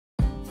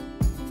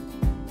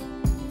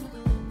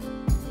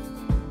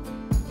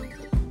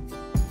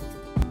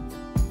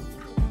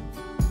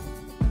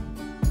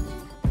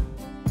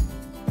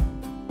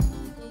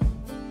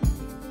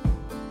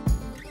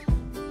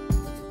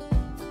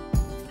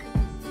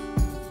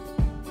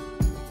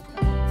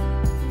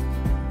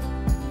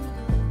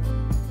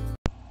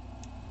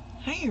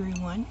Hi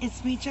everyone,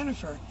 it's me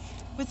Jennifer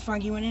with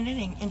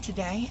Froggywentaknitting, and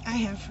today I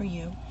have for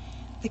you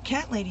the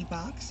CatLady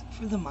box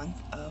for the month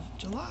of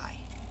July.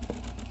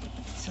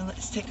 So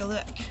let's take a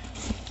look.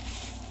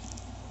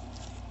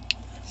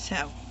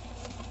 So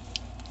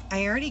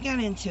I already got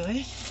into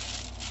it.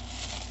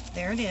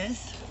 There it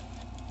is.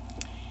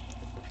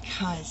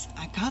 Because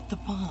I got the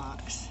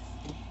box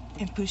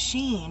and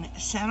Pusheen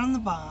sat on the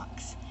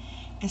box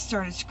and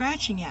started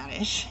scratching at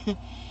it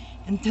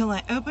until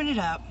I opened it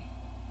up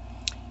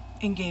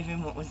and gave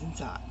him what was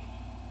inside.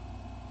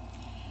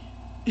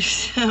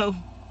 So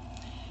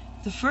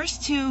the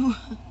first two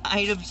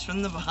items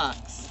from the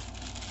box.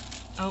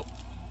 Oh,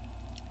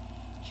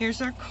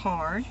 here's our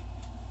card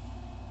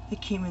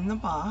that came in the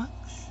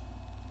box.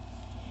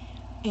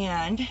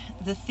 And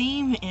the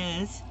theme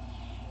is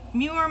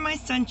You Are My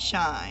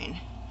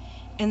Sunshine.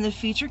 And the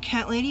featured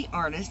CatLady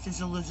artist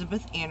is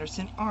Elizabeth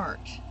Anderson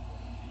Art.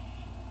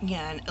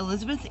 Again,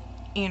 Elizabeth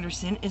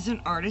Anderson is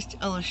an artist,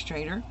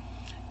 illustrator,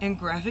 and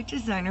graphic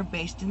designer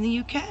based in the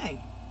UK.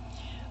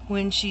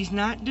 When she's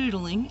not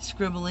doodling,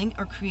 scribbling,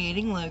 or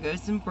creating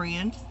logos and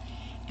brands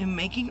and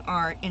making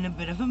art in a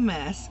bit of a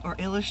mess or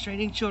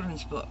illustrating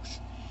children's books,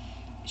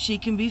 she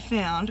can be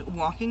found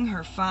walking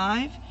her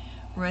 5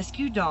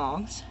 rescue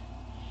dogs.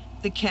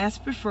 The cats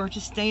prefer to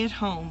stay at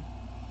home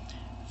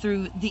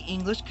through the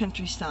English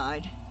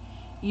countryside,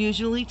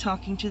 usually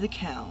talking to the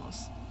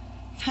cows.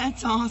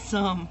 That's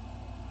awesome.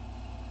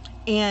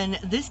 And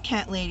this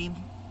CatLady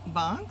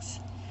box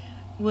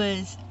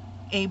was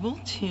able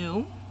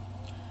to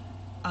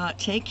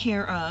take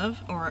care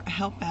of or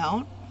help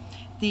out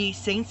the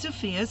St.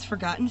 Sophia's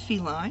Forgotten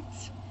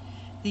Felines,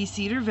 the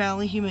Cedar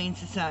Valley Humane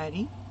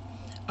Society,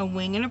 A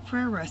Wing and a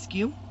Prayer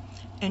Rescue,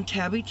 and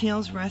Tabby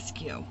Tails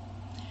Rescue.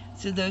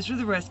 So those were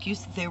the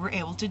rescues that they were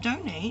able to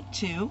donate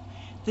to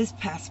this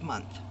past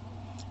month.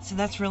 So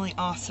that's really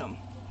awesome.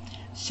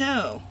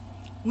 So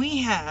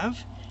we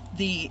have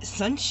the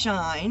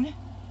Sunshine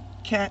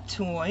cat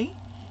toy,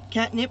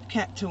 catnip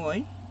cat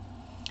toy,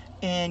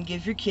 and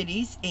give your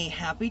kitties a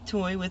happy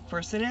toy with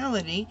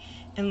personality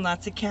and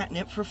lots of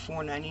catnip for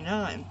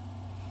 $4.99.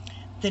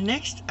 The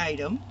next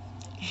item,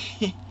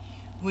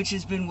 which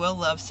has been well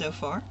loved so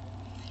far,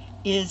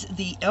 is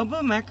the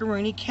Elbow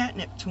Macaroni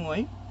catnip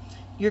toy.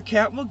 Your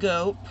cat will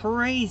go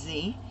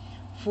crazy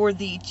for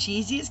the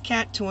cheesiest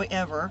cat toy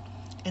ever,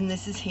 and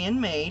this is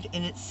handmade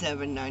and it's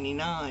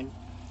 $7.99.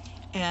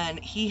 And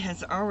he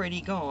has already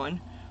gone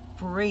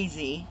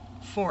crazy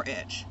for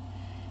it.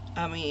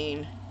 I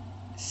mean,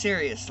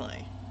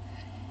 seriously,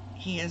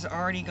 he has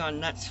already gone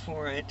nuts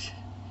for it,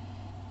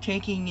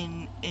 taking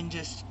in and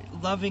just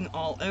loving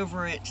all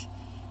over it.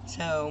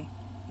 So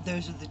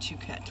those are the 2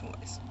 cat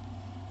toys,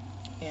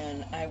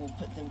 and I will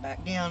put them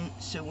back down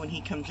so when he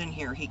comes in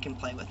here he can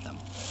play with them.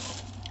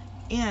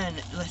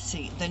 And let's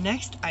see, the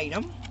next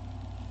item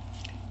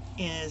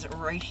is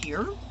right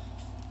here,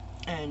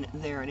 and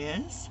there it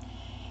is.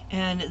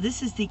 And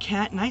this is the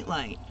cat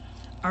nightlight.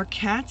 Our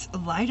cats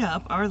light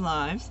up our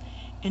lives,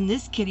 and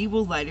this kitty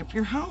will light up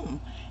your home.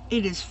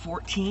 It is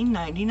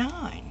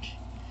 $14.99.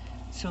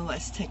 So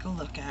let's take a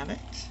look at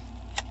it.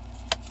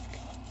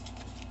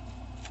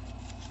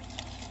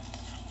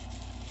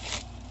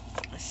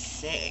 Let's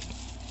see.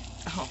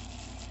 Oh,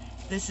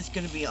 this is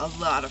going to be a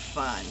lot of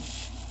fun.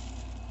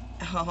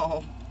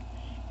 Oh,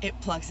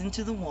 it plugs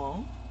into the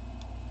wall,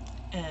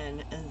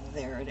 and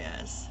there it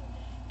is.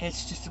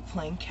 It's just a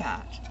plain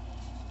cat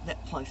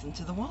that plugs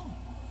into the wall.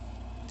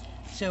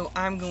 So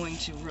I'm going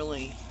to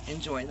really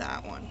enjoy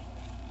that one.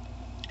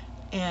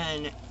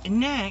 And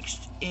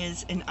next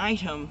is an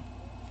item.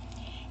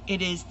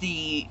 It is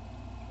the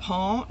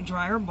Paw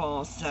Dryer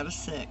Balls set of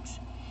 6.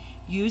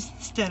 Used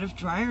instead of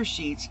dryer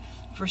sheets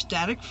for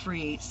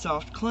static-free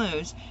soft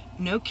clothes,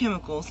 no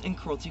chemicals, and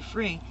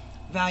cruelty-free.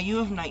 Value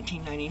of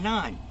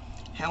 $19.99.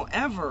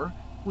 However,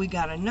 we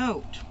got a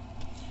note,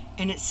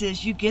 and it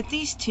says you get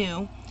these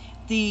 2,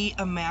 the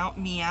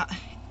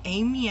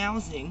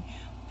meowsing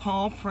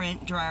paw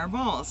print dryer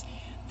balls.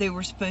 They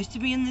were supposed to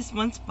be in this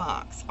month's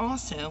box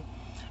also,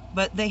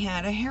 but they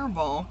had a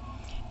hairball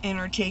and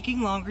are taking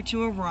longer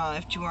to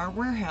arrive to our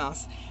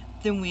warehouse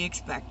than we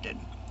expected.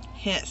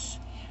 Hiss.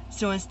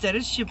 So instead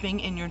of shipping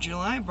in your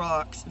July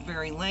box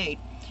very late,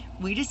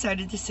 we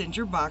decided to send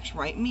your box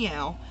right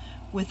meow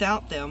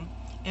without them,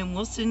 and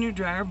we'll send your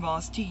dryer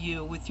balls to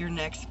you with your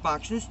next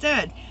box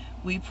instead.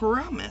 We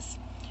promise.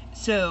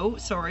 So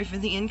sorry for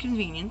the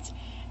inconvenience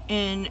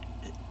and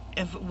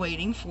of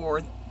waiting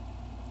for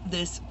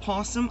this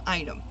awesome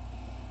item,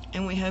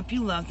 and we hope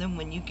you love them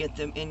when you get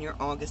them in your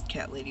August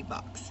CatLady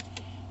box.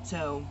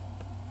 So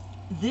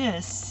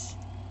this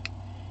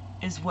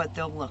is what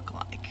they'll look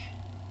like,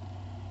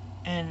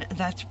 and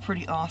that's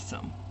pretty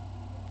awesome.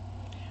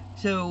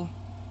 So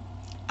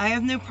I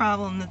have no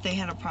problem that they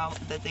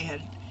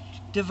had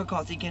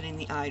difficulty getting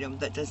the item.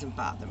 That doesn't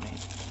bother me.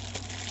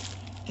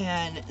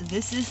 And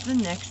this is the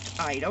next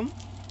item,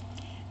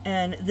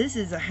 and this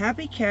is a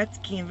Happy Cats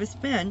canvas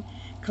bin,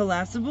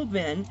 collapsible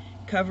bin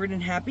covered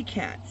in happy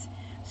cats.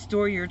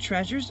 Store your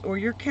treasures or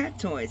your cat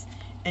toys,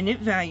 and it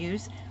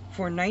values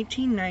for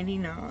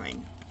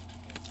 $19.99.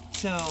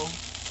 So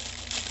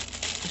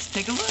let's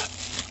take a look.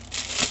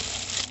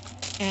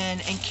 And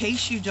in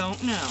case you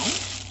don't know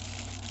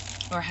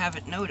or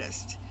haven't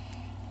noticed,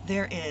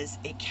 there is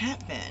a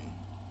cat bin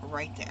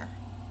right there.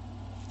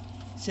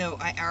 So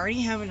I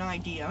already have an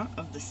idea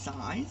of the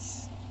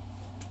size,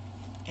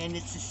 and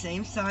it's the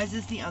same size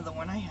as the other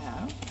one I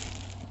have.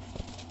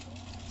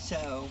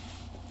 So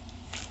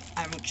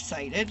I'm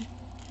excited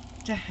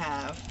to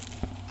have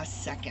a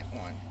second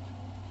one.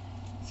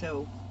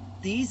 So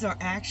these are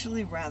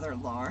actually rather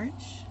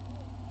large,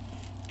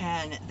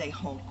 and they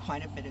hold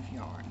quite a bit of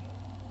yarn.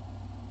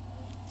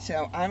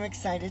 So I'm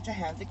excited to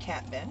have the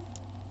cat bin.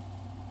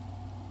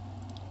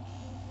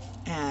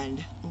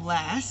 And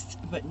last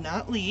but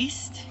not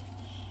least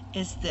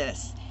is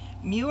this.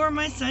 You Are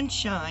My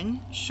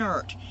Sunshine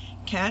shirt.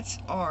 Cats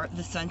are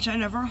the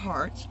sunshine of our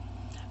hearts.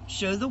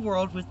 Show the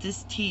world with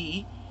this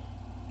tea,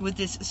 with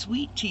this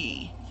sweet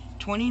tea.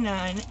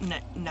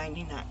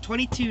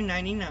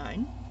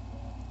 $22.99.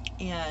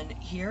 And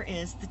here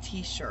is the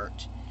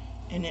t-shirt.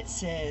 And it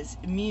says,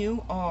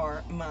 You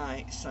Are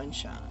My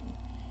Sunshine.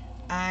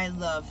 I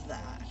love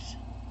that.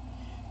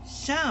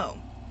 So,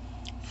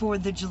 for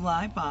the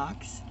July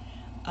box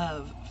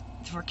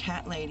for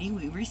CatLady,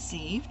 we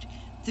received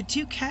the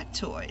 2 cat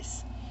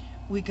toys.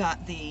 We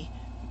got the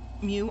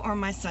You Are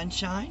My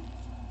Sunshine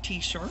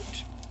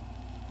t-shirt.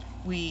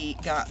 We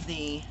got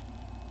the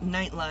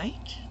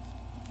nightlight.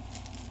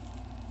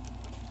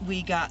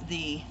 We got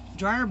the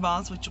dryer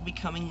balls, which will be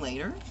coming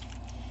later.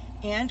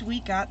 And we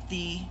got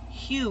the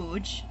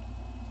huge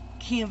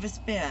canvas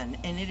bin,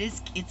 and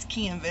it's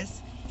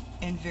canvas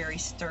and very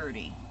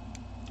sturdy.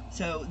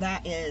 So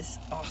that is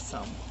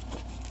awesome.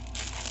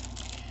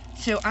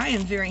 So I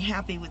am very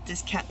happy with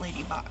this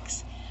CatLady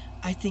box.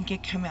 I think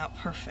it came out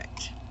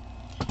perfect.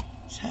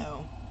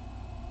 So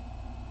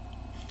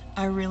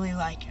I really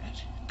like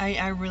it.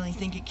 I really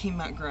think it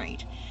came out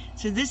great.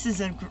 So this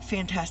is a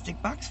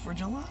fantastic box for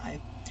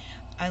July.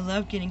 I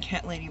love getting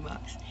CatLady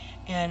box,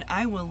 and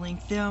I will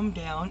link them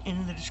down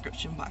in the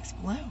description box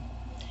below.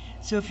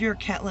 So if you're a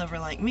cat lover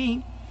like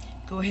me,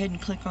 go ahead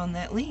and click on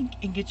that link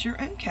and get your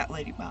own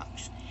CatLady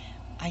box.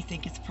 I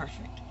think it's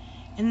perfect.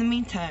 In the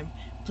meantime,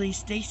 please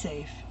stay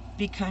safe,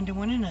 be kind to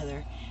one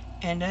another,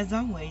 and as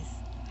always,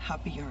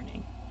 happy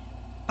yarning.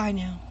 Bye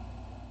now.